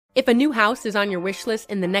If a new house is on your wish list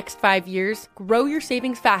in the next 5 years, grow your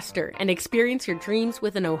savings faster and experience your dreams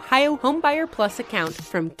with an Ohio Homebuyer Plus account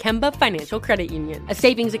from Kemba Financial Credit Union. A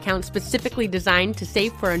savings account specifically designed to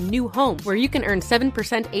save for a new home where you can earn 7%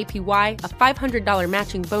 APY, a $500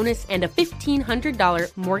 matching bonus, and a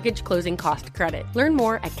 $1,500 mortgage closing cost credit. Learn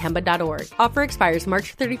more at Kemba.org. Offer expires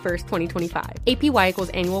March 31st, 2025. APY equals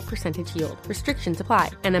annual percentage yield. Restrictions apply.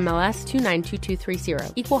 NMLS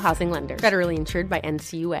 292230. Equal housing lender. Federally insured by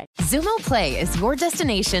NCUA. Xumo Play is your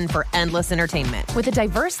destination for endless entertainment. With a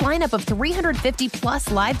diverse lineup of 350 plus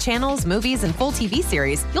live channels, movies, and full TV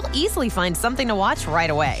series, you'll easily find something to watch right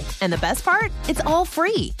away. And the best part? It's all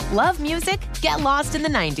free. Love music? Get lost in the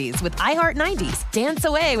 90s with iHeart 90s, dance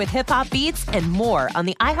away with hip-hop beats, and more on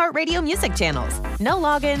the iHeartRadio music channels. No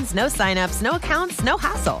logins, no signups, no accounts, no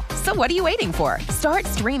hassle. So what are you waiting for? Start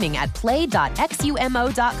streaming at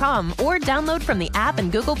play.xumo.com or download from the app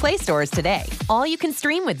and Google Play stores today. All you can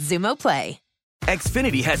stream with Xumo Play.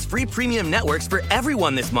 Xfinity has free premium networks for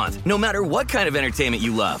everyone this month, no matter what kind of entertainment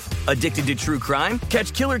you love. Addicted to true crime?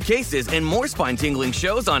 Catch killer cases and more spine-tingling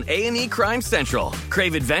shows on A&E Crime Central.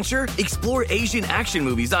 Crave adventure? Explore Asian action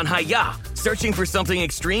movies on Hi-YAH. Searching for something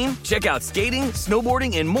extreme? Check out skating,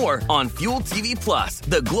 snowboarding, and more on Fuel TV Plus,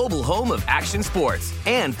 the global home of action sports.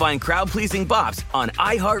 And find crowd-pleasing bops on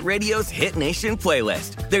iHeartRadio's Hit Nation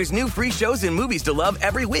playlist. There's new free shows and movies to love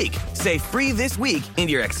every week. Say free this week in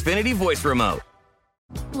your Xfinity voice remote.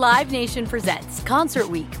 Live Nation presents Concert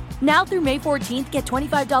Week. Now through May 14th, get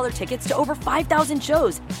 $25 tickets to over 5,000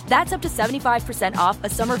 shows. That's up to 75% off a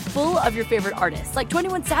summer full of your favorite artists like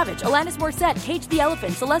 21 Savage, Alanis Morissette, Cage the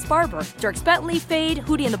Elephant, Celeste Barber, Dierks Bentley, Fade,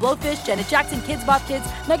 Hootie and the Blowfish, Janet Jackson, Kidz Bop Kids,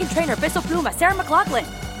 Meghan Trainor, Peso Pluma, Sarah McLachlan.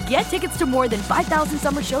 Get tickets to more than 5,000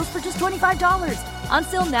 summer shows for just $25. On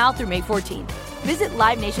sale now through May 14th. Visit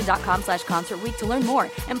livenation.com/Concert Week to learn more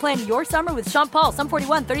and plan your summer with Sean Paul, Sum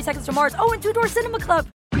 41, 30 Seconds to Mars, and Two Door Cinema Club.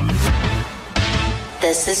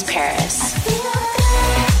 This is Paris.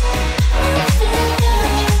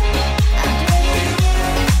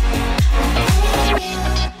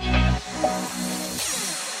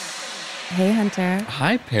 Hey, Hunter.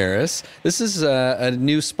 Hi, Paris. This is a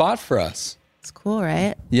new spot for us. It's cool,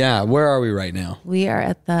 right? Yeah. Where are we right now? We are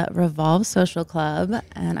at the Revolve Social Club,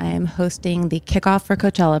 and I am hosting the kickoff for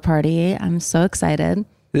Coachella party. I'm so excited.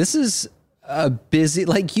 This is a busy,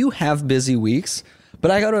 like you have busy weeks,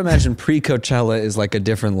 but I got to imagine pre-Coachella is like a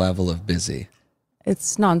different level of busy.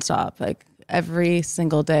 It's nonstop, like every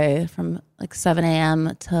single day from like 7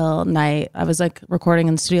 a.m. till night. I was like recording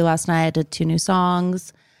in the studio last night. I did 2 new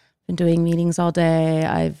songs. Been doing meetings all day.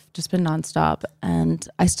 I've just been nonstop, and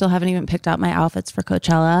I still haven't even picked out my outfits for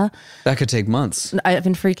Coachella. That could take months. I've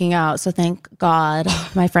been freaking out, so thank God.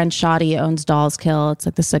 My friend Shadi owns Dolls Kill. It's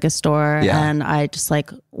like the sickest store, and I just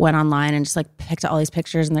like went online and just like picked out all these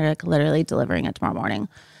pictures, and they're like literally delivering it tomorrow morning.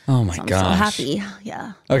 Oh my gosh. I'm so happy.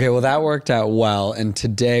 Yeah. Okay, well that worked out well, and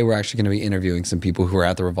today we're actually going to be interviewing some people who are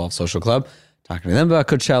at the Revolve Social Club, talking to them about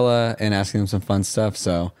Coachella and asking them some fun stuff.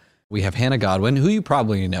 So we have Hannah Godwin, who you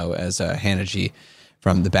probably know as Hannah G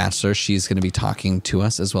from The Bachelor. She's going to be talking to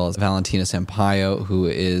us, as well as Valentina Sampaio, who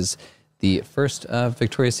is the first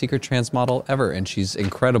Victoria's Secret trans model ever, and she's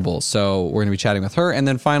incredible. So we're going to be chatting with her. And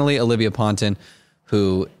then finally, Olivia Ponton,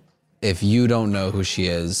 who, if you don't know who she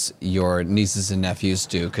is, your nieces and nephews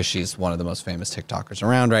do, because she's one of the most famous TikTokers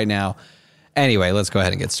around right now. Anyway, let's go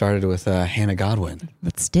ahead and get started with Hannah Godwin.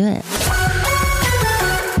 Let's do it.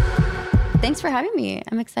 Thanks for having me.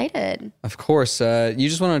 I'm excited. Of course. You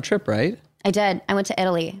just went on a trip, right? I did. I went to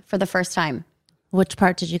Italy for the first time. Which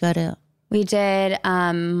part did you go to? We did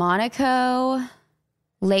Monaco,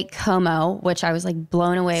 Lake Como, which I was like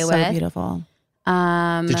blown away with. So beautiful.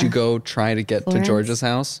 Did you go try to get Florence? to George's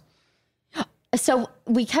house? So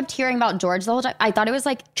we kept hearing about George the whole time. I thought it was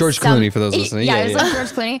like George Clooney, for those listening. Yeah, it was like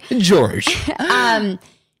George Clooney. George.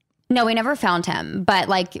 No, we never found him, but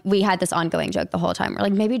like we had this ongoing joke the whole time. We're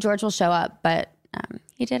like, maybe George will show up, but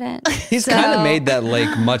he didn't. He's kind of made that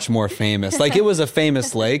lake much more famous. Like it was a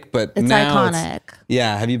famous lake, but It's now iconic.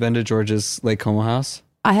 Yeah. Have you been to George's Lake Como house?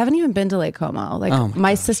 I haven't even been to Lake Como. Like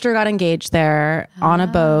my sister got engaged there on a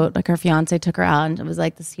boat. Like her fiance took her out, and it was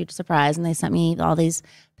like this huge surprise. And they sent me all these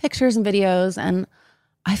pictures and videos. And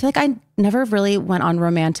I feel like I never really went on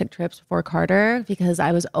romantic trips before Carter, because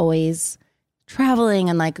I was always traveling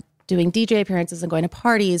and like doing DJ appearances and going to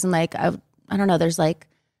parties. And like, I don't know, there's like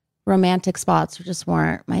romantic spots just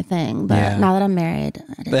weren't my thing. But now that I'm married,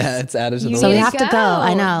 it is. Yeah, it's added to the So we list. have to go.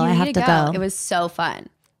 I know. I have to go. It was so fun.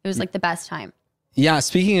 It was like the best time. Yeah,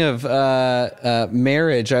 speaking of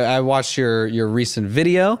marriage, I watched your recent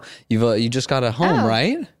video. You just got a home,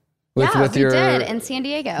 right? We did in San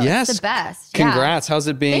Diego. Yes. It's the best. Congrats. How's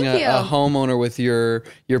it being a homeowner with your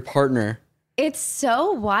partner? It's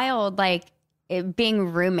so wild, like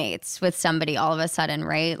being roommates with somebody all of a sudden,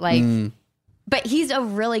 right? Like, but he's a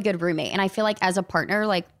really good roommate. And I feel like as a partner,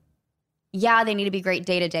 like, yeah, they need to be great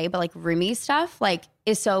day to day, but like roomie stuff like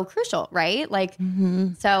is so crucial, right? Like,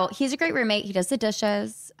 so he's a great roommate. He does the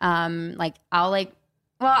dishes. Like I'll like,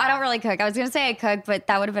 well, I don't really cook. I was going to say I cook, but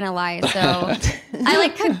that would have been a lie. So I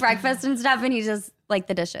like cook breakfast and stuff and he does like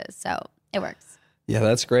the dishes. So it works. Yeah,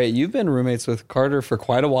 that's great. You've been roommates with Carter for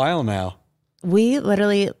quite a while now. We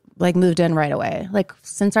literally like moved in right away. Like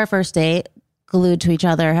since our first date, glued to each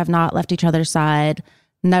other, have not left each other's side,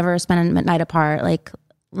 never spent a night apart. Like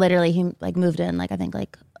literally he like moved in like I think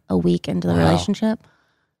like a week into the relationship.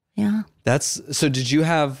 Yeah. So did you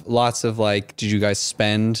have lots of like, did you guys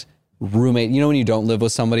spend roommate, you know, when you don't live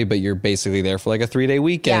with somebody, but you're basically there for like a 3-day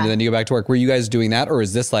weekend and then you go back to work. Were you guys doing that? Or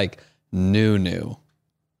is this like new?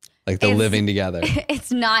 Like the living together?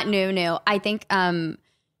 It's not new. I think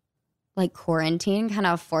like quarantine kind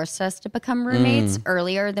of forced us to become roommates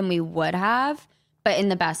earlier than we would have, but in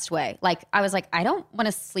the best way. Like I was like, I don't want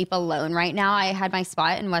to sleep alone right now. I had my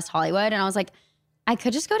spot in West Hollywood and I was like, I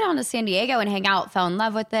could just go down to San Diego and hang out, fell in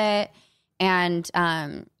love with it. And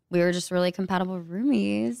we were just really compatible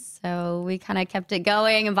roomies. So we kind of kept it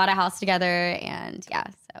going and bought a house together. And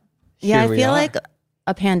I feel like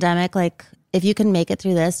a pandemic, like if you can make it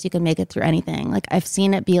through this, you can make it through anything. Like I've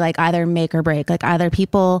seen it be like either make or break. Like either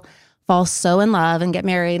people fall so in love and get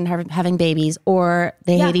married and having babies, or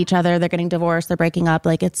they hate each other, they're getting divorced, they're breaking up.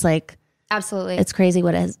 Like it's like, absolutely, it's crazy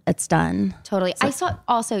what it's done. Totally. I saw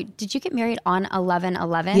also, did you get married on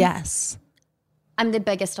 11/11? Yes. I'm the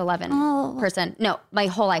biggest 11 person. No, my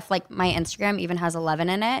whole life. Like my Instagram even has 11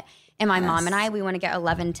 in it. And my mom and I, we want to get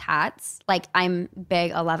 11 tats. Like I'm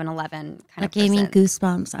big 11/11 kind of person. Gave me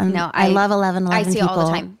goosebumps. I love 11/11 I see people. it all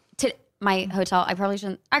the time. To my hotel, I probably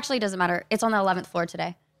shouldn't. Actually, it doesn't matter. It's on the 11th floor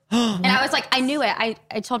today. And I was like, I knew it.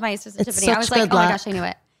 I told my assistant Tiffany. I was like, oh my gosh, I knew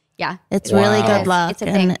it. Yeah. It's really good luck. It's a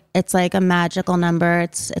thing. And it's like a magical number.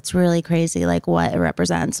 It's really crazy like what it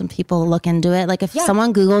represents. And people look into it. Like if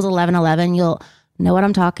someone Googles 11/11, you'll know what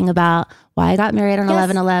I'm talking about. Why I got married on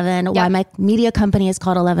 11/11. Why my media company is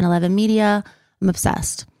called 11/11 Media. I'm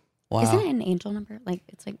obsessed. Wow. Isn't it an angel number? Like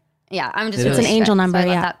it's like, yeah, I'm just. It's an angel number.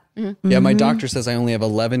 Yeah. Yeah, my doctor says I only have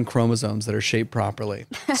 11 chromosomes that are shaped properly.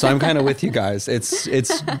 So I'm kind of with you guys. It's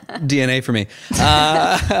DNA for me.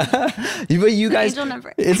 But you guys, angel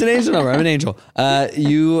number. It's an angel number. I'm an angel.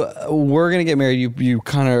 You were going to get married. You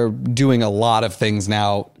kind of doing a lot of things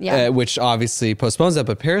now, which obviously postpones that.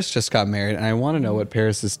 But Paris just got married, and I want to know what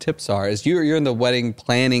Paris's tips are. Is you're in the wedding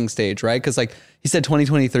planning stage, right? Because like he said,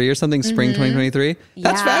 2023 or something, spring 2023.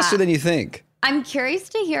 That's faster than you think. I'm curious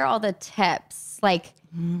to hear all the tips. Like,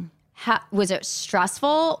 was it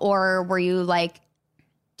stressful, or were you like,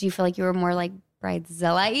 do you feel like you were more like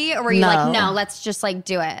bridezilla-y, or were you like, no, let's just like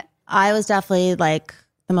do it? I was definitely like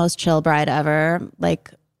the most chill bride ever.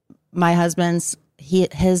 Like my husband's,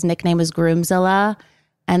 his nickname was Groomzilla,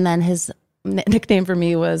 and then his nickname for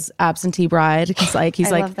me was Absentee Bride, because like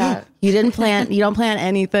he's like, you don't plan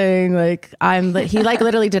anything. Like he like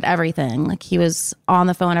literally did everything. Like he was on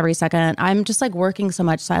the phone every second. I'm just like working so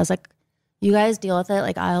much, so I was like, you guys deal with it.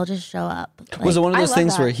 Like I'll just show up. Like, was it one of those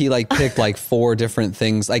things where he like picked like 4 different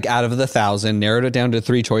things, like out of the 1,000, narrowed it down to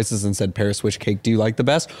 3 choices and said, Paris, which cake do you like the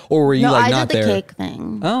best? Or were you like not there? I did the cake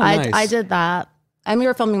thing. Oh, nice. I did that. And we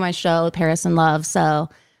were filming my show, Paris in Love. So,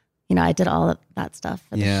 you know, I did all of that stuff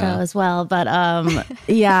for the show as well. But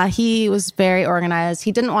yeah, he was very organized.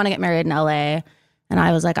 He didn't want to get married in LA. And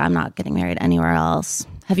I was like, I'm not getting married anywhere else.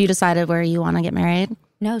 Have you decided where you want to get married?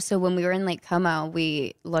 No, so when we were in Lake Como,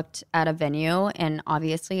 we looked at a venue and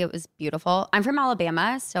obviously it was beautiful. I'm from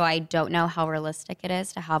Alabama, so I don't know how realistic it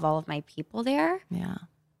is to have all of my people there. Yeah.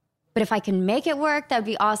 But if I can make it work, that would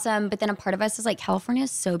be awesome. But then a part of us is like, California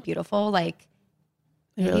is so beautiful. Like,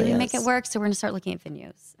 maybe we make it work. So we're going to start looking at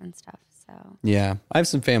venues and stuff. So yeah, I have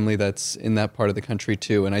some family that's in that part of the country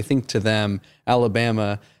too. And I think to them,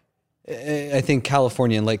 Alabama, I think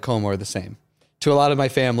California and Lake Como are the same. To a lot of my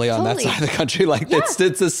family on that side of the country, like it's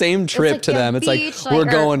the same trip like to them. It's beach, like we're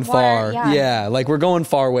going far. Yeah, like we're going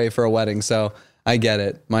far away for a wedding. So I get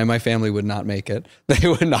it. My family would not make it. They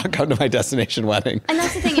would not come to my destination wedding. And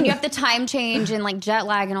that's the thing. And you have the time change and like jet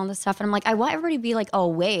lag and all this stuff. And I'm like, I want everybody to be like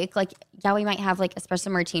awake. Like, yeah, we might have like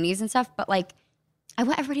espresso martinis and stuff, but like I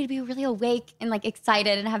want everybody to be really awake and like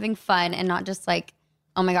excited and having fun and not just like,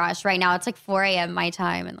 oh my gosh, right now it's like 4 a.m. my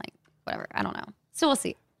time and like whatever. I don't know. So we'll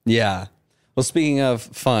see. Yeah. Well, speaking of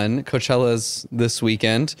fun, Coachella's this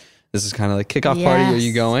weekend. This is kind of like kickoff party. Are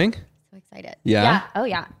you going? So excited. Yeah? Oh,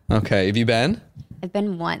 yeah. Okay. Have you been? I've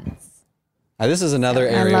been once. This is another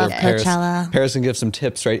area love of Paris. Coachella. Paris can give some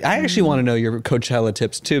tips, right? I actually want to know your Coachella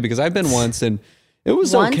tips too, because I've been once and it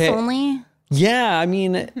was okay. Once only? Yeah, I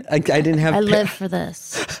mean, I didn't have. I live for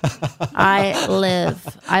this. I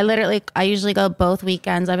usually go both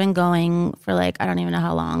weekends. I've been going for like, I don't even know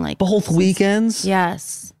how long. Like Both weekends?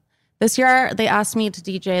 Yes. This year, they asked me to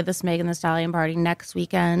DJ this Megan Thee Stallion party next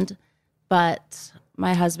weekend, but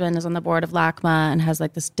my husband is on the board of LACMA and has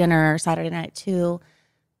like this dinner Saturday night too.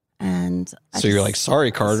 And So you're like,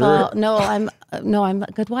 sorry, Carter. so, I'm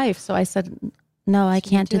a good wife. So I said, no, I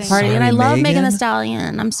can't do the party. Sorry, And I love Megan Megan. Thee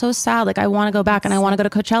Stallion. I'm so sad. Like I want to go back and I want to go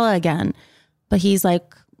to Coachella again. But he's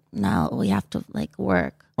like, no, we have to like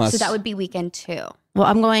work. So that would be weekend 2. Well,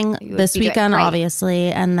 I'm going would this be good, weekend, right.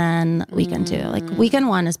 obviously, and then weekend 2. Like weekend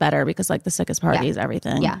 1 is better because like the sickest parties,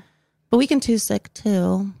 everything. Yeah. But weekend 2 is sick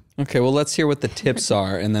too. Okay, well, let's hear what the tips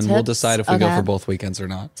are, and then we'll Tips? decide if we go Okay. for both weekends or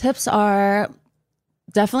not. Tips are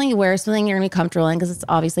definitely wear something you're gonna be comfortable in because it's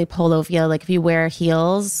obviously polo feel. Like if you wear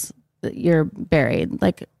heels, you're buried.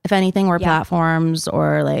 Like if anything, wear platforms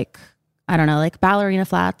or like, I don't know, like ballerina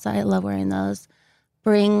flats. I love wearing those.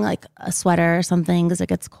 Bring like a sweater or something because it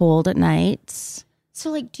gets cold at night. So,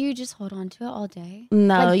 like, do you just hold on to it all day?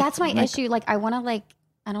 No, Like, you- that's my like- issue. Like, I want to, like,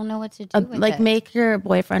 I don't know what to do with Like it. make your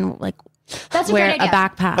boyfriend like That's a wear great a idea.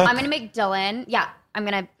 backpack. I'm going to make Dylan. Yeah. I'm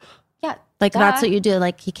going to, Like duh. that's what you do.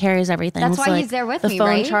 Like he carries everything. That's So, why like, he's there with the me, phone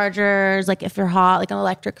right? chargers. Like if you're hot, like an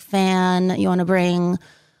electric fan, you want to bring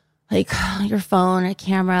like your phone, a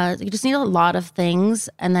camera. You just need a lot of things,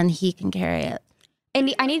 and then he can carry it.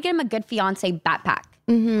 And I need to get him a good fiance backpack.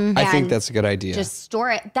 I think And that's a good idea. Just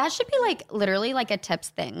store it. That should be like literally like a tips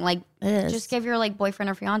thing. Like It is. just give your like boyfriend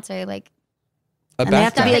or fiance like a And they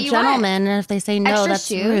have to be backpack. a you want. gentleman, and if they say no, Extra that's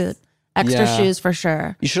shoes? rude. Extra Yeah. shoes for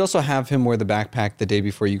sure. You should also have him wear the backpack the day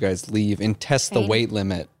before you guys leave and test the weight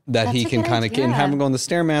limit that he That's a can good kind of get and have idea. him go on the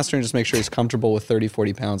Stairmaster and just make sure he's comfortable with 30,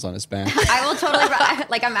 40 pounds on his back. I will totally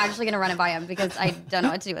like I'm actually gonna run it by him because I don't know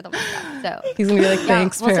what to do with him like that. So He's gonna be like,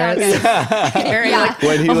 thanks, we'll see how it Paris. goes. Carrying Yeah. like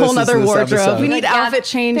When he a whole listens nother to this wardrobe. episode. We need Yeah, outfit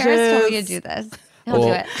changes. Paris told me to do this. He'll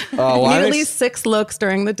do it. Oh, well, We need I'm at least 6 looks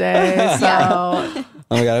during the day. So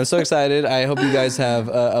Oh my God, I'm so excited. I hope you guys have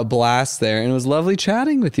a blast there. And it was lovely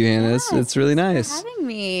chatting with you, Hannah. It's really nice. Thanks for having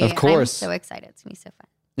me. Of course. I'm so excited. It's gonna be so fun.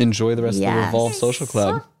 Enjoy the rest of the Yes. Revolve Social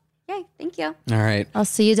Club. Yay, thank you. All right. I'll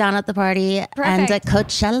see you down at the party and at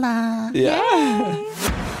Coachella. Yeah.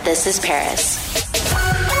 This is Paris.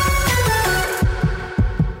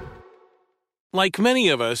 Like many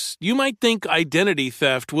of us, you might think identity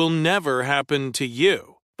theft will never happen to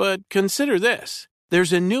you. But consider this.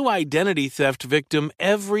 There's a new identity theft victim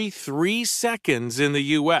every 3 seconds in the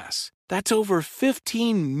U.S. That's over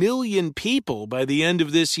 15 million people by the end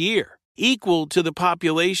of this year, equal to the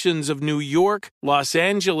populations of New York, Los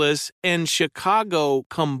Angeles, and Chicago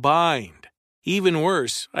combined. Even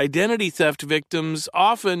worse, identity theft victims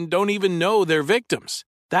often don't even know they're victims.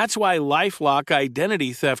 That's why LifeLock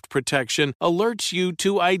Identity Theft Protection alerts you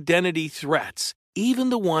to identity threats, even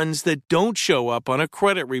the ones that don't show up on a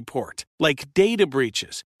credit report, like data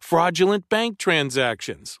breaches, fraudulent bank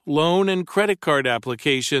transactions, loan and credit card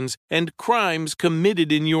applications, and crimes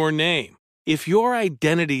committed in your name. If your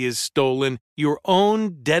identity is stolen, your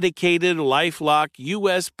own dedicated LifeLock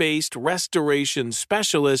U.S.-based restoration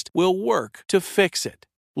specialist will work to fix it.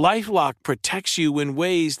 LifeLock protects you in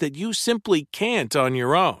ways that you simply can't on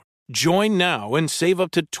your own. Join now and save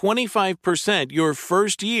up to 25% your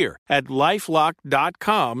first year at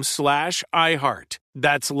LifeLock.com/iHeart.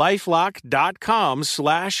 That's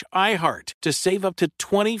LifeLock.com/iHeart to save up to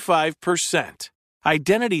 25%.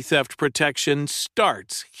 Identity theft protection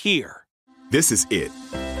starts here. This is it.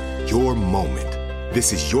 Your moment.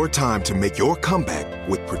 This is your time to make your comeback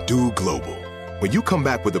with Purdue Global. When you come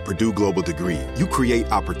back with a Purdue Global degree, you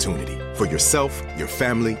create opportunity for yourself, your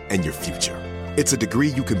family, and your future. It's a degree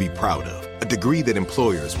you can be proud of, a degree that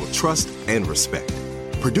employers will trust and respect.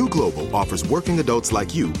 Purdue Global offers working adults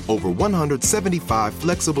like you over 175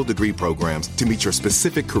 flexible degree programs to meet your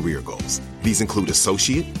specific career goals. These include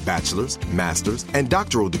associate, bachelor's, master's, and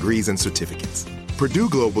doctoral degrees and certificates. Purdue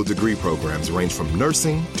Global degree programs range from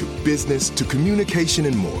nursing to business to communication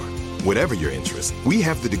and more. Whatever your interest, we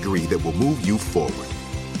have the degree that will move you forward.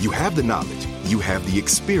 You have the knowledge, you have the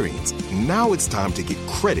experience. Now it's time to get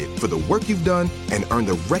credit for the work you've done and earn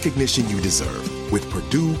the recognition you deserve with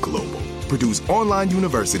Purdue Global, Purdue's online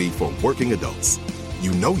university for working adults.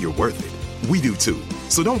 You know you're worth it. We do too.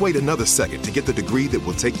 So don't wait another second to get the degree that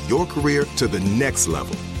will take your career to the next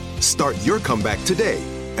level. Start your comeback today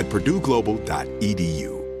at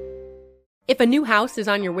purdueglobal.edu. If a new house is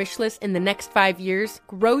on your wish list in the next 5 years,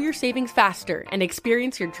 grow your savings faster and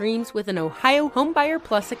experience your dreams with an Ohio Homebuyer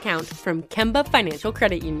Plus account from Kemba Financial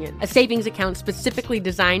Credit Union. A savings account specifically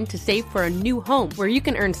designed to save for a new home, where you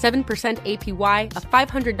can earn 7% APY,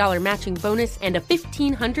 a $500 matching bonus, and a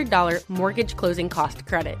 $1,500 mortgage closing cost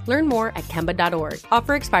credit. Learn more at Kemba.org.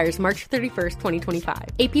 Offer expires March 31st, 2025.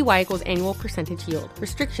 APY equals annual percentage yield.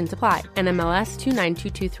 Restrictions apply. NMLS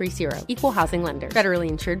 292230. Equal housing lender. Federally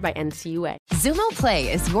insured by NCUA. Xumo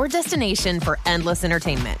Play is your destination for endless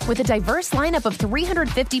entertainment. With a diverse lineup of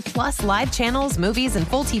 350 plus live channels, movies, and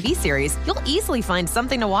full TV series, you'll easily find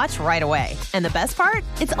something to watch right away. And the best part?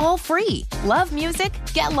 It's all free. Love music?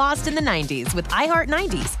 Get lost in the 90s with iHeart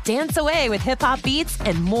 90s. Dance away with hip-hop beats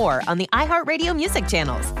and more on the iHeartRadio music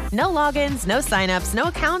channels. No logins, no signups, no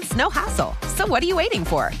accounts, no hassle. So what are you waiting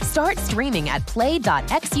for? Start streaming at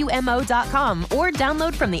play.xumo.com or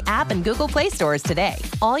download from the app and Google Play stores today.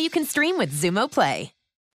 All you can stream with Xumo Play.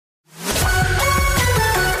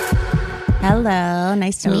 Hello,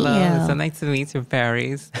 nice to meet you. So nice to meet you,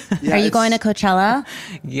 Paris. Are you going to Coachella?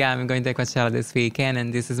 Yeah, I'm going to Coachella this weekend,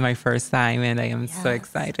 and this is my first time, and I am so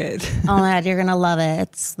excited. Oh my God, you're going to love it.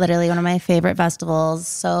 It's literally one of my favorite festivals.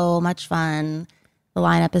 So much fun. The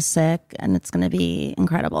lineup is sick, and it's going to be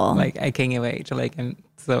incredible. Like, I can't wait. Like, I'm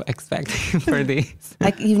so expecting for this.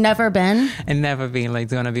 Like, you've never been? I've never been. Like,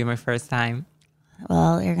 it's going to be my first time.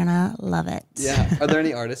 Well, you're going to love it. Yeah. Are there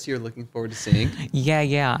any artists you're looking forward to seeing?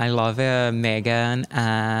 Yeah. I love Megan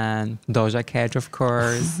and Doja Cat, of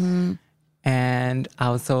course. Mm-hmm. And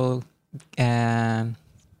also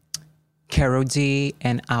Karol G,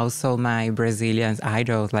 and also my Brazilian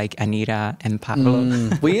idols like Anitta and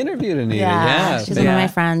Pablo. We interviewed Anitta. Yeah, she's one of my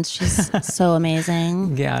friends. She's so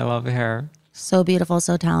amazing. Yeah, I love her. So beautiful,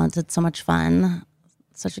 so talented, so much fun.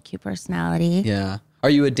 Such a cute personality. Yeah. Are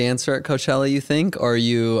you a dancer at Coachella, you think? Or are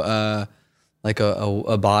you like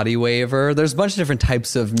a body waver? There's a bunch of different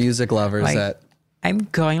types of music lovers that... I'm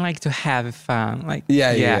going like to have fun. Like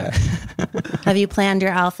Yeah. Have you planned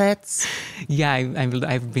your outfits? Yeah,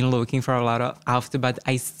 I've been looking for a lot of outfits, but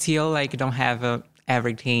I still like don't have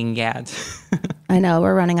everything yet. I know,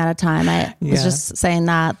 we're running out of time. I was just saying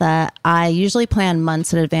that I usually plan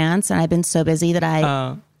months in advance, and I've been so busy that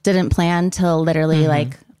I didn't plan till literally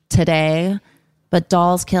like today. But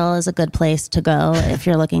Dolls Kill is a good place to go if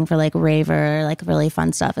you're looking for like raver, like really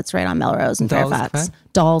fun stuff. It's right on Melrose in Fairfax.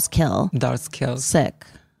 Dolls Kill. Dolls Kill. Sick.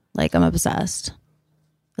 Like, I'm obsessed.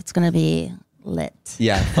 It's going to be lit.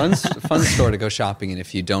 Yeah, fun store to go shopping in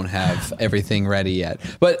if you don't have everything ready yet.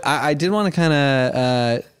 But I did want to kind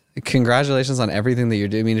of congratulations on everything that you're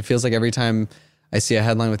doing. I mean, it feels like every time I see a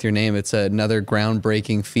headline with your name, it's another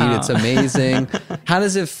groundbreaking feat. It's amazing. How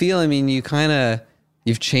does it feel? I mean,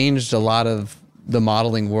 you've changed a lot of the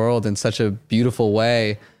modeling world in such a beautiful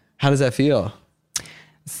way. How does that feel?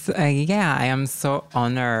 So, yeah, I am so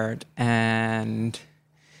honored and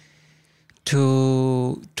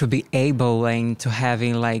to be able and to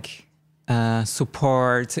having like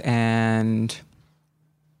support, and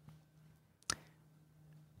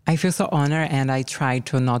I feel so honored, and I try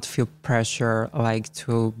to not feel pressure like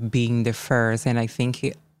to being the first, and I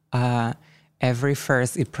think every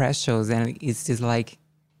first is precious, and it's just like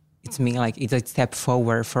it's a step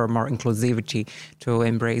forward for more inclusivity, to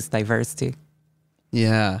embrace diversity.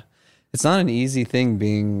 Yeah. It's not an easy thing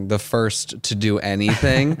being the first to do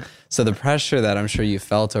anything. So the pressure that I'm sure you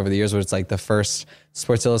felt over the years, where it's like the first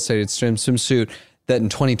Sports Illustrated swimsuit that in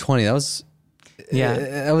 2020, that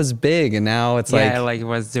was big. And now it's like it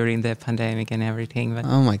was during the pandemic and everything. But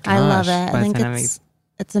oh my gosh. I love it. I think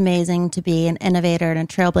it's amazing to be an innovator and a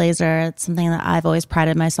trailblazer. It's something that I've always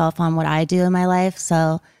prided myself on what I do in my life.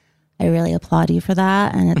 So I really applaud you for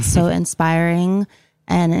that. And it's so inspiring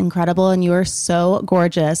and incredible. And you are so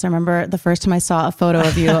gorgeous. I remember the first time I saw a photo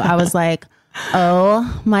of you, I was like,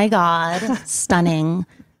 oh my God, stunning.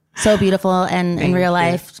 So beautiful. And in real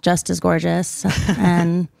life, just as gorgeous.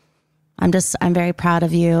 And I'm very proud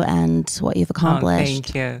of you and what you've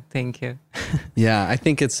accomplished. Thank you. Yeah, I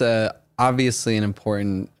think it's obviously an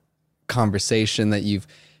important conversation that you've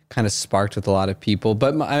kind of sparked with a lot of people.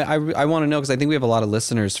 But I want to know, because I think we have a lot of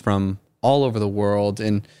listeners from all over the world.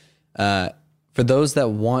 And for those that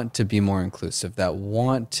want to be more inclusive, that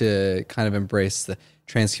want to kind of embrace the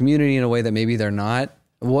trans community in a way that maybe they're not,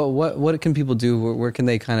 what can people do? Where can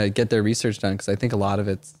they kind of get their research done? Because I think a lot of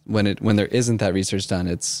it's when there isn't that research done,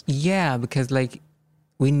 it's... Yeah, because like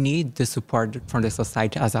we need the support from the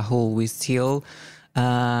society as a whole. We still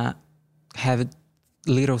have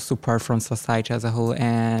little support from society as a whole,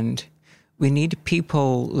 and we need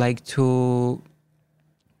people like to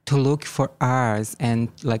look for us and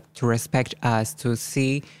like to respect us, to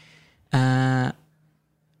see to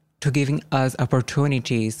giving us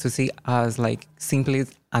opportunities to see us like simply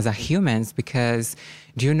as a humans. Because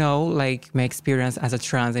do you know, like my experience as a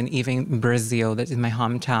trans, and even in Brazil, that is my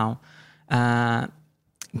hometown,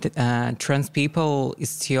 trans people is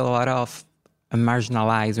still a lot of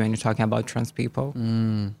marginalized when you're talking about trans people.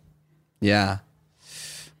 Yeah.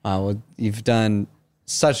 Well, you've done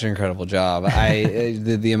such an incredible job.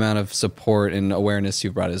 The amount of support and awareness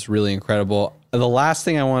you've brought is really incredible. The last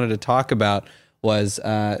thing I wanted to talk about was the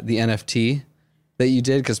NFT that you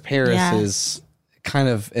did, because Paris is kind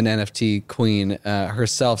of an NFT queen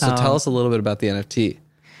herself. So tell us a little bit about the NFT.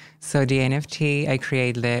 So the NFT, I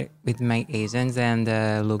created it with my agents and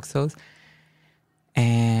Luxos,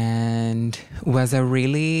 and was a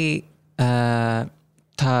really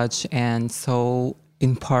touch and so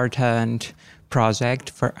important project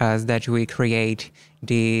for us that we create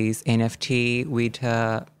this NFT with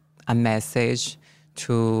a message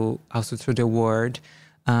to the world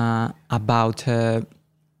about the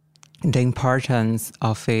importance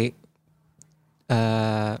of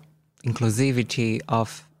inclusivity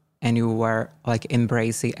of, and you were like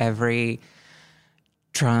embracing every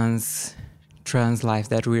trans life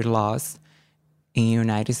that we lost in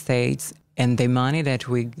United States. And the money that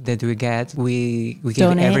we get, we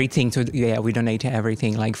give everything to, we donate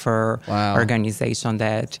everything, like for organization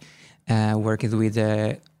that works with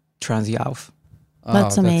the trans youth.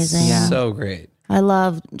 That's amazing. That's so great. I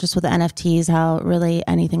love just with the NFTs how really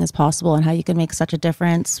anything is possible and how you can make such a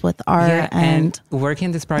difference with art and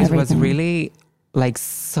working this project was really like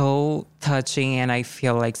so touching, and I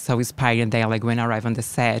feel like so inspired there. Like when I arrive on the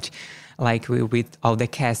set, like with all the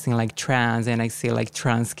casting like trans, and I see like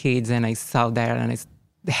trans kids, and I saw that and it's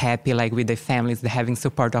happy like with the families, having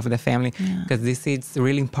support of the family, because this is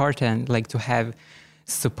really important, like to have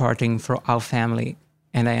supporting for our family.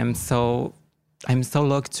 And I'm so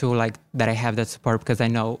lucky to like that I have that support, because I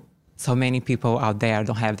know so many people out there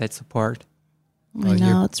don't have that support. I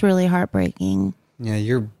know, it's really heartbreaking. Yeah,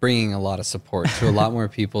 you're bringing a lot of support to a lot more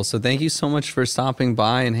people. So thank you so much for stopping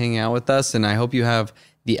by and hanging out with us. And I hope you have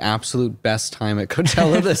the absolute best time at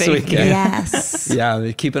Coachella this weekend. Yes.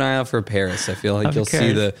 Yeah, keep an eye out for Paris. I feel like you'll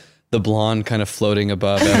see the blonde kind of floating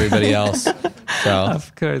above everybody else. So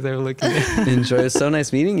of course, I will look at it. Enjoy. It's so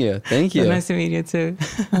nice meeting you. Thank you. So nice to meet you too.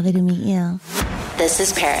 Lovely to meet you. This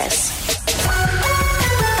is Paris.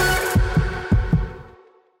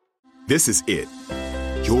 This is it.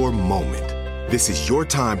 Your moment. This is your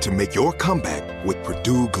time to make your comeback with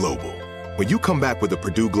Purdue Global. When you come back with a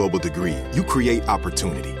Purdue Global degree, you create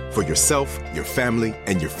opportunity for yourself, your family,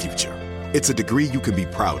 and your future. It's a degree you can be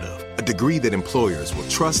proud of, a degree that employers will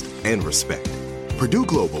trust and respect. Purdue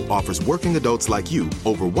Global offers working adults like you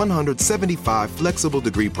over 175 flexible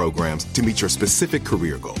degree programs to meet your specific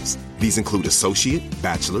career goals. These include associate,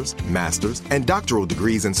 bachelor's, master's, and doctoral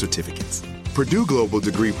degrees and certificates. Purdue Global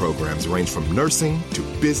degree programs range from nursing to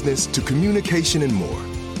business to communication and more.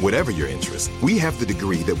 Whatever your interest, we have the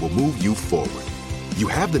degree that will move you forward. You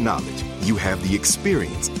have the knowledge, you have the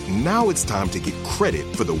experience. Now it's time to get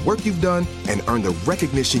credit for the work you've done and earn the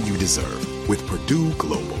recognition you deserve with Purdue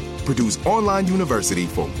Global, Purdue's online university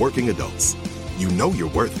for working adults. You know you're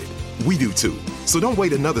worth it. We do too. So don't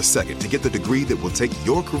wait another second to get the degree that will take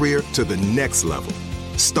your career to the next level.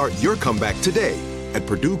 Start your comeback today at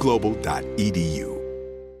purdueglobal.edu.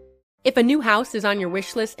 If a new house is on your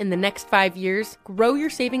wish list in the next 5 years, grow your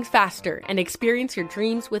savings faster and experience your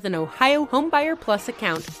dreams with an Ohio Homebuyer Plus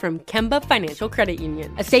account from Kemba Financial Credit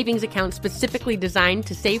Union. A savings account specifically designed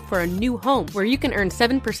to save for a new home, where you can earn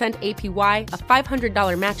 7% APY, a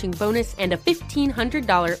 $500 matching bonus, and a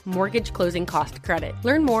 $1,500 mortgage closing cost credit.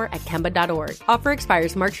 Learn more at Kemba.org. Offer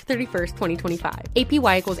expires March 31st, 2025.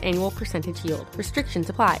 APY equals annual percentage yield. Restrictions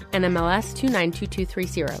apply. NMLS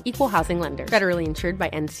 292230. Equal housing lender. Federally insured by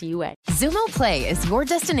NCUA. Xumo Play is your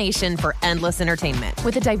destination for endless entertainment.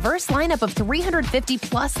 With a diverse lineup of 350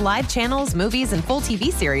 plus live channels, movies, and full TV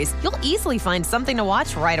series, you'll easily find something to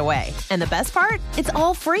watch right away. And the best part? It's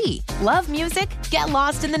all free. Love music? Get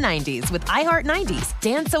lost in the 90s with iHeart 90s,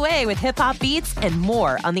 dance away with hip-hop beats, and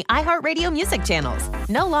more on the iHeartRadio music channels.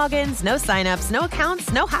 No logins, no signups, no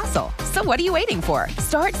accounts, no hassle. So what are you waiting for?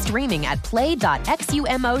 Start streaming at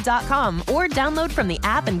play.xumo.com or download from the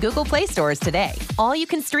app and Google Play stores today. All you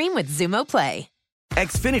can stream with Xumo Play.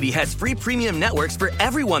 Xfinity has free premium networks for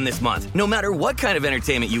everyone this month, no matter what kind of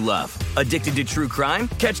entertainment you love. Addicted to true crime?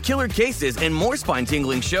 Catch killer cases and more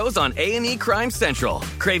spine-tingling shows on A&E Crime Central.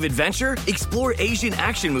 Crave adventure? Explore Asian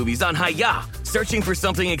action movies on Hi-YAH. Searching for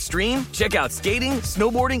something extreme? Check out skating,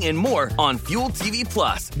 snowboarding, and more on Fuel TV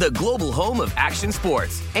Plus, the global home of action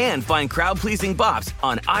sports. And find crowd-pleasing bops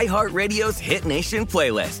on iHeartRadio's Hit Nation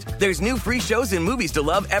playlist. There's new free shows and movies to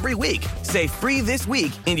love every week. Say free this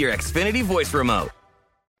week in your Xfinity voice remote.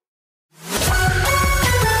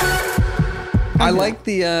 I like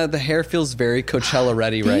the hair feels very Coachella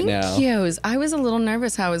ready right now. Thank you. I was a little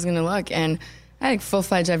nervous how it was going to look. And I like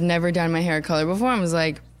full-fledged, I've never done my hair color before. I was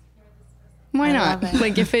like, why not?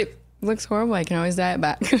 Like, if it looks horrible, I can always dye it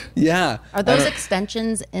back. Yeah. Are those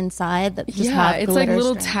extensions inside that just have it's like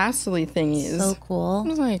little strings? tassel-y thingies. So cool. I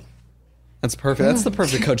was like, That's perfect. That's the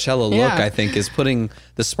perfect Coachella look, Yeah. I think, is putting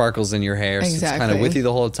the sparkles in your hair. So it's kind of Exactly. with you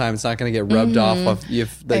the whole time. It's not going to get rubbed off of you. The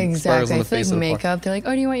sparkles on exactly. the I feel face like of the makeup. They're like,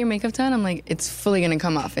 oh, do you want your makeup done? I'm like, it's fully going to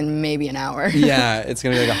come off in maybe an hour. Yeah, it's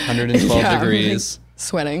going to be like 112 Yeah, I'm, degrees. like,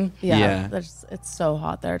 sweating. Yeah. It's so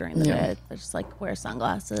hot there during the day. They just like wear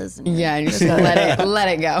sunglasses. And Yeah, and just let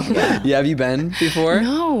it go. Yeah, have you been before?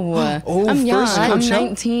 No. Oh, I'm young. first I'm Coachella?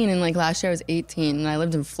 19, and like last year I was 18, and I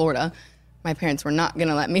lived in Florida. My parents were not going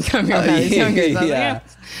to let me come here when I was younger. So I was like, Yeah.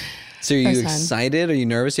 So are you First time. excited? Are you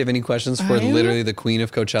nervous? Do you have any questions for literally the queen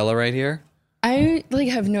of Coachella right here? I like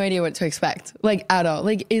have no idea what to expect, like at all.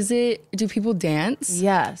 Like, do people dance?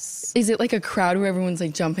 Yes. Is it like a crowd where everyone's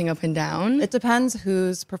like jumping up and down? It depends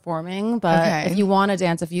who's performing, but Okay. if you want to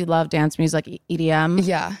dance, if you love dance music, like EDM,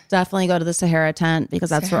 Yeah. definitely go to the Sahara tent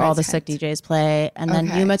because that's where Sahara all the tent. sick DJs play. And then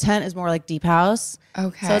Okay. Yuma tent is more like deep house.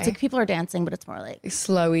 Okay. So it's like people are dancing, but it's more like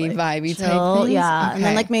Slowy, vibey type chill. things? Yeah. And then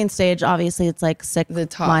Okay. like main stage, obviously it's like sick The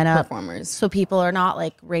top lineup. performers. So people are not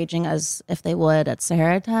like raging as if they would at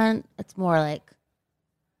Sahara tent. It's more like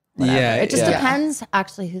whatever. Yeah, It just yeah. depends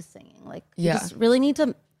actually who's singing. Like you Yeah. just really need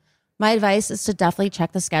to, my advice is to definitely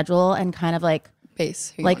check the schedule and kind of like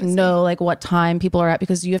Base. who you like wanna see. know like what time people are at,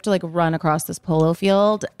 because you have to like run across this polo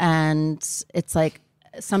field and it's like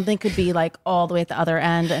something could be like all the way at the other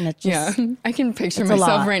end and it just Yeah, I can picture It's a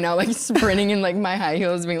myself lot. right now, like sprinting in like my high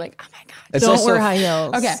heels, being like, "Oh my god!" It's don't also- wear high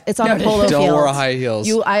heels. Okay, It's on a noted. polo Don't field. wear high heels.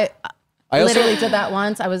 I I also- literally did that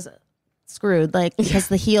once. I was screwed like because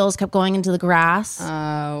the heels kept going into the grass.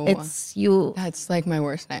 Oh, It's you. that's like my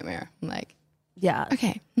worst nightmare. I'm like, Yeah.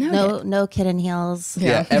 okay, No kitten heels.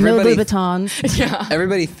 Yeah, No everybody- Louboutins. yeah,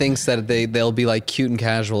 Everybody thinks that they'll be like cute and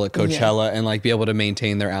casual at Coachella and like be able to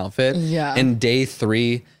maintain their outfit. Yeah. And day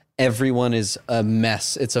 3, everyone is a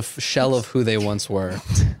mess. It's a shell of who they once were.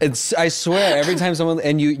 I swear, every time someone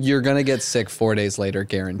and you're gonna get sick 4 days later,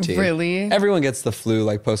 guaranteed. Really? Everyone gets the flu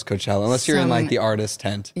like post Coachella, unless you're in like the artist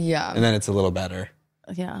tent. Yeah. And then it's a little better.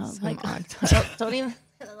 Yeah. So Like, odd. don't even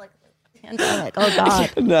like pandemic. Oh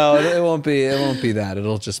God. No, it won't be. It won't be that.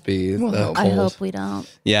 It'll just be We'll hope. I cold. hope we don't.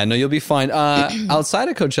 Yeah, no, you'll be fine. Outside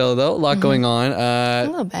of Coachella, though, a lot going on. A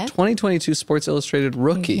little bit. 2022 Sports Illustrated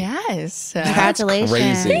rookie. yes. Congratulations.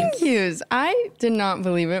 crazy. Thank yous. I did not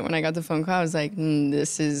believe it when I got the phone call. I was like,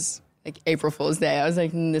 this is like April Fool's Day. I was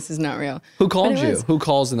like, this is not real. Who called But it you? was. Who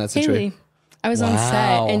calls in that situation? Haley. I was on Wow.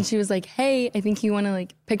 set and she was like, hey, I think you want to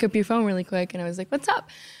like pick up your phone really quick. And I was like, what's up?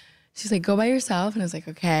 She's like, go by yourself. And I was like,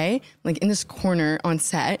 okay. I'm like in this corner on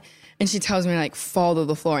set. And she tells me to like fall to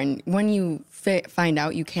the floor. And when you find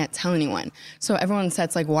out, you can't tell anyone. So everyone on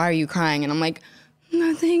set's like, why are you crying? And I'm like,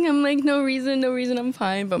 nothing. I'm like, no reason. I'm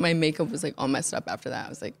fine. But my makeup was like all messed up after that. I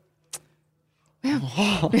was like,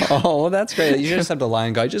 Oh, well, that's great. You just have to lie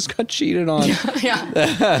and go, I just got cheated on. yeah,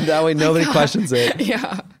 That way nobody questions it.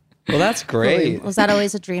 yeah. Well, that's great. Was that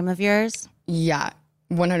always a dream of yours? Yeah,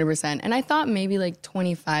 100%. And I thought maybe like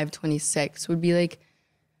 25, 26 would be like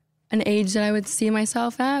an age that I would see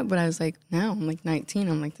myself at. But I was like, no, I'm like 19.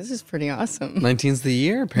 I'm like, this is pretty awesome. 19's the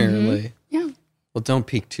year, apparently. Yeah. Well, don't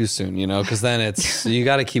peak too soon, because then it's you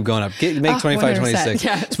got to keep going up. Make 25, 100%, 26.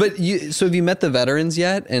 yes. But so have you met the veterans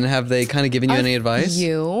yet, and have they kind of given you any advice?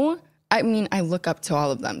 I mean, I look up to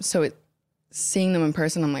all of them. So seeing them in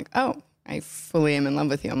person, I'm like, oh, I fully am in love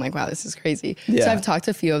with you. I'm like, wow, this is crazy. Yeah. So I've talked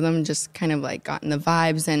to a few of them, just kind of like gotten the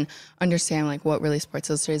vibes and understand like what really Sports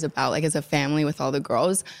Illustrated is about, like as a family with all the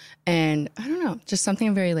girls. And I don't know, just something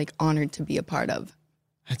I'm very like honored to be a part of.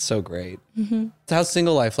 That's so great. So how's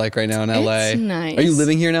single life like right now in LA? It's nice. Are you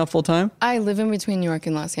living here now full time? I live in between New York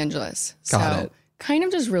and Los Angeles. Got so it. kind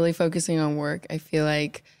of just really focusing on work. I feel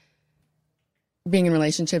like being in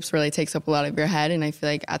relationships really takes up a lot of your head. And I feel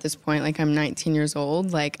like at this point, like I'm 19 years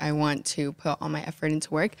old, like I want to put all my effort into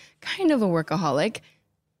work. Kind of a workaholic,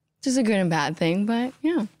 which is a good and bad thing, but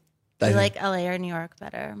yeah. Do you like LA or New York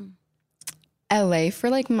better? LA for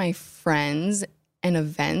like my friends and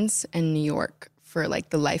events, and New York for like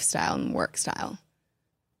the lifestyle and work style.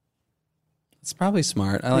 It's probably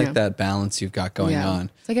smart. I like Yeah. that balance you've got going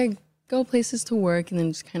on. It's like I go places to work and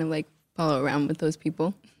then just kind of like follow around with those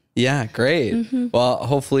people. Yeah, great. Well,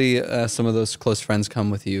 hopefully some of those close friends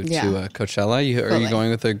come with you to Coachella. Are you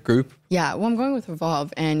going with a group? Yeah, well, I'm going with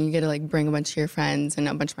Revolve, and you get to like bring a bunch of your friends, and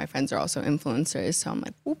a bunch of my friends are also influencers. So I'm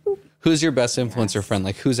like, whoop, whoop. Who's your best influencer friend?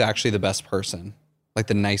 Like, who's actually the best person? Like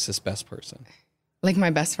the nicest best person? Like my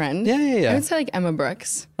best friend? Yeah. I would say like Emma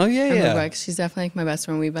Brooks. Oh, yeah. Emma Brooks. She's definitely like my best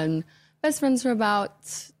friend. We've been best friends for about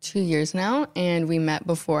 2 years now, and we met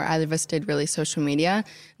before either of us did really social media,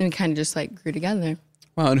 and we kind of just like grew together.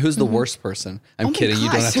 Wow, and who's the worst person? I'm kidding.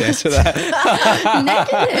 You don't have to answer that.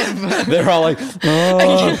 Negative. They're all like,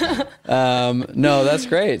 oh. No, that's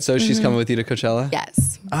great. So she's coming with you to Coachella?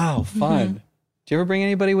 Yes. Oh, fun. Do you ever bring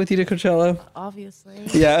anybody with you to Coachella? Obviously.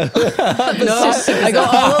 Yeah. I go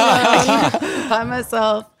all alone by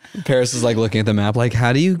myself. Paris is like looking at the map like,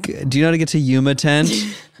 do you know how to get to Yuma Tent?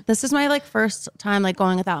 This is my like first time like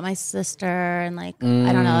going without my sister, and like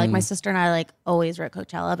I don't know, like my sister and I like always were at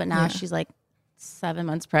Coachella, but now she's like 7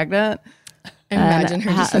 months pregnant. Imagine her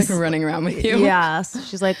just like running around with you. Yeah, so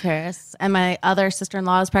she's like Paris, and my other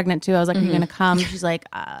sister-in-law is pregnant too. I was like, "Are you gonna come?" She's like,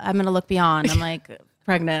 "I'm gonna look beyond." I'm like,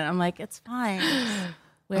 pregnant. I'm like, it's fine.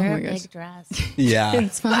 Wear a big dress. Yeah,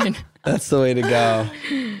 it's fine. That's the way to go.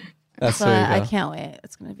 That's the way to go. I can't wait.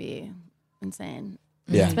 It's gonna be insane.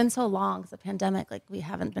 Yeah. It's been so long because the pandemic. Like we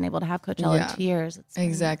haven't been able to have Coachella in 2 years.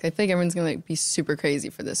 Exactly. I think everyone's gonna like be super crazy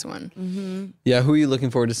for this one. Yeah. Who are you looking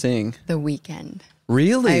forward to seeing? The Weeknd.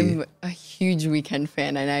 Really? I'm a huge Weeknd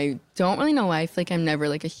fan, and I don't really know why. I feel like I'm never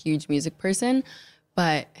like a huge music person,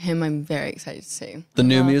 but him, I'm very excited to see. The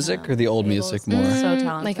new music or the old music more? So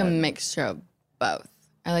talented. Like a mixture of both.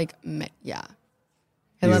 I like,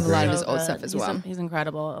 I love a lot of his old stuff as well. He's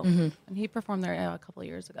incredible. And he performed there a couple of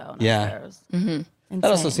years ago. And Yeah. it was That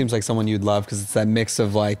also seems like someone you'd love because it's that mix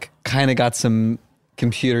of like kind of got some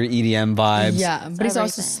computer EDM vibes. Yeah, but he's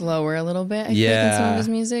also slower a little bit, I feel like, in some of his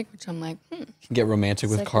music, which I'm like, Can get romantic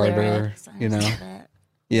with Sick Carter, lyrics, you know. I love it.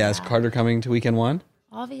 Yeah, is Carter coming to Weekend 1?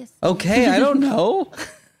 Obviously. Okay, I don't know.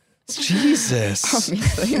 Jesus.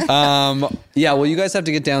 obviously. Yeah, well, you guys have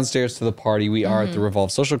to get downstairs to the party. We are at the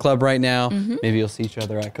Revolve Social Club right now. Maybe you'll see each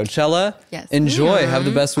other at Coachella. Yes. Enjoy. Have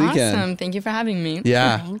the best weekend. Awesome. Thank you for having me.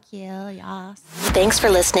 Yeah. Thank you. Yes. Thanks for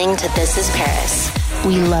listening to This is Paris.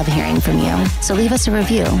 We love hearing from you, so leave us a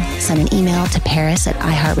review. Send an email to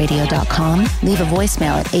paris@iheartradio.com. Leave a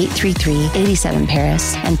voicemail at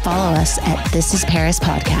 833-87-PARIS and follow us at This is Paris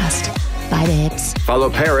Podcast. Bye, babes. Follow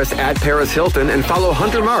Paris at Paris Hilton and follow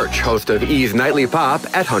Hunter March, host of E's Nightly Pop,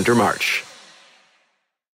 at Hunter March.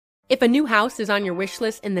 If a new house is on your wish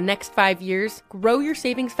list in the next 5 years, grow your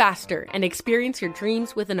savings faster and experience your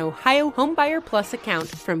dreams with an Ohio Homebuyer Plus account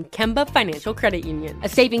from Kemba Financial Credit Union. A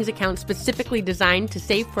savings account specifically designed to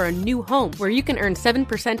save for a new home, where you can earn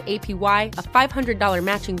 7% APY, a $500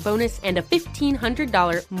 matching bonus, and a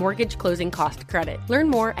 $1,500 mortgage closing cost credit. Learn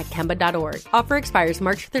more at Kemba.org. Offer expires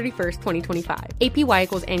March 31st, 2025. APY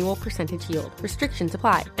equals annual percentage yield. Restrictions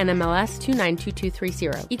apply. NMLS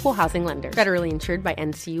 292230. Equal housing lender. Federally insured by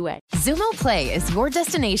NCUA. Zumo Play is your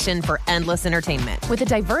destination for endless entertainment. With a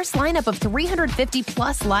diverse lineup of 350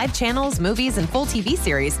 plus live channels, movies, and full TV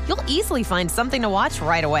series, you'll easily find something to watch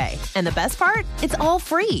right away. And the best part? It's all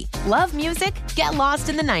free. Love music? Get lost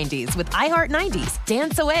in the 90s with iHeart 90s.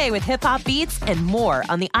 Dance away with hip-hop beats and more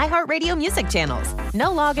on the iHeartRadio music channels. No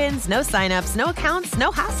logins, no signups, no accounts,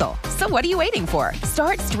 no hassle. So what are you waiting for?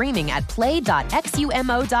 Start streaming at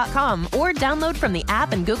play.xumo.com or download from the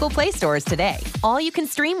app and Google Play stores today. All you can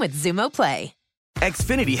stream with Zumo Play.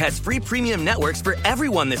 Xfinity has free premium networks for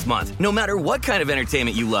everyone this month, no matter what kind of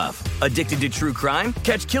entertainment you love. Addicted to true crime?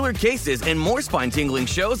 Catch killer cases and more spine-tingling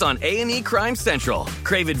shows on A&E Crime Central.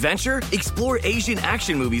 Crave adventure? Explore Asian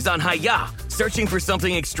action movies on Hi-YAH. Searching for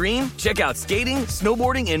something extreme? Check out skating,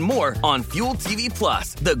 snowboarding, and more on Fuel TV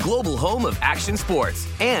Plus, the global home of action sports.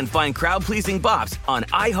 And find crowd-pleasing bops on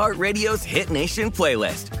iHeartRadio's Hit Nation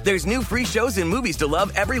playlist. There's new free shows and movies to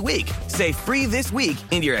love every week. Say free this week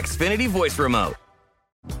in your Xfinity voice remote.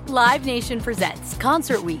 Live Nation presents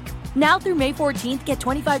Concert Week. Now through May 14th, get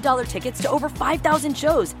 $25 tickets to over 5,000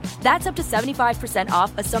 shows. That's up to 75%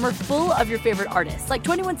 off a summer full of your favorite artists like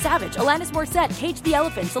 21 Savage, Alanis Morissette, Cage the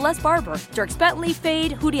Elephant, Celeste Barber, Dierks Bentley,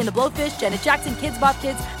 Fade, Hootie and the Blowfish, Janet Jackson, Kids Bop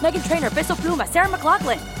Kids, Meghan Trainor, Peso Pluma, Sarah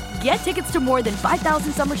McLachlan. Get tickets to more than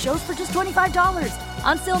 5,000 summer shows for just $25.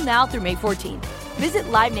 Until now through May 14th. Visit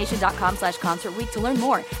LiveNation.com/Concert Week to learn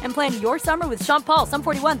more and plan your summer with Sean Paul, Sum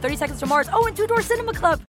 41, 30 Seconds to Mars, and Two Door Cinema Club.